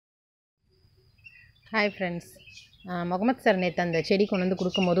Hi friends, Mohammed sir நேற்று அந்த செடி கொண்டு வந்து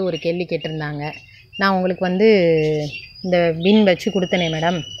கொடுக்கும்போது ஒரு கேள்வி கேட்டிருந்தாங்க. நான் உங்களுக்கு இந்த பின் வச்சு கொடுத்தனே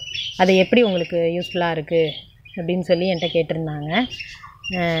மேடம், அது எப்படி உங்களுக்கு யூஸ்ஃபுல்லாக இருக்குது அப்படின்னு சொல்லி என்கிட்ட கேட்டிருந்தாங்க.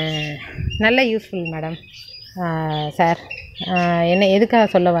 நல்ல யூஸ்ஃபுல் மேடம். சார், என்ன எதுக்காக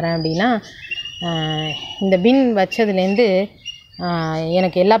சொல்ல வரேன் அப்படின்னா, இந்த பின் வச்சதுலேருந்து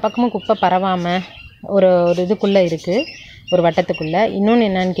எனக்கு எல்லா பக்கமும் குப்பை பரவாமல் ஒரு இதுக்குள்ளே இருக்குது, ஒரு வட்டத்துக்குள்ளே. இன்னொன்று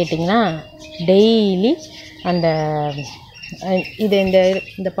என்னன்னு கேட்டிங்கன்னா, டெய்லி அந்த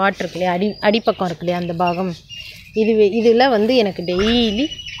இந்த பாட் இருக்கு இல்லையா, அடிப்பக்கம் இருக்கு இல்லையா, அந்த பாகம் இதில் எனக்கு டெய்லி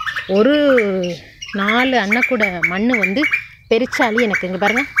ஒரு 4 அன்னக்கூட மண் பெருச்சாலி எனக்கு இங்கே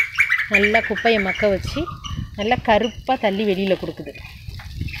பாருங்கள், நல்லா குப்பையை மக்க வச்சு நல்லா கருப்பாக தள்ளி வெளியில் கொடுக்குது.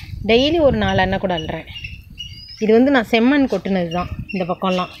 டெய்லி ஒரு 4 அன்னக்கூட அள்ளுறேன். இது நான் செம்மண் கொட்டினது தான். இந்த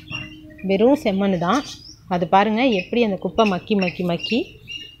பக்கம்லாம் வெறும் செம்மண் தான். அது பாருங்கள் எப்படி அந்த குப்பை மக்கி மக்கி மக்கி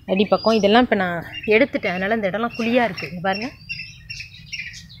அடிப்பக்கம். இதெல்லாம் இப்போ நான் எடுத்துட்டேன், அதனால் இந்த இடம்லாம் குழியாக இருக்குது. இங்கே பாருங்கள்,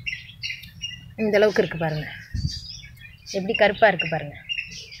 இந்தளவுக்கு இருக்குது பாருங்கள், எப்படி கருப்பாக இருக்குது பாருங்கள்.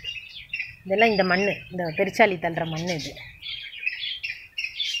 இதெல்லாம் இந்த மண், இந்த பெருச்சாலி தள்ளுற மண் இது.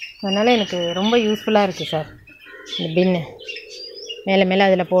 அதனால் எனக்கு ரொம்ப யூஸ்ஃபுல்லாக இருக்குது சார் இந்த பின்னு. மேலே மேலே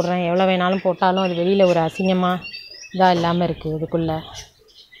அதில் போடுறேன், எவ்வளோ வேணாலும் போட்டாலும் அது வெளியில் ஒரு அசிங்கமாக இதாக இல்லாமல் இருக்குது. இதுக்குள்ளே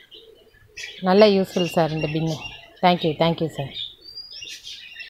நல்ல யூஸ்ஃபுல் சார் இந்த பின்னு. Thank you sir.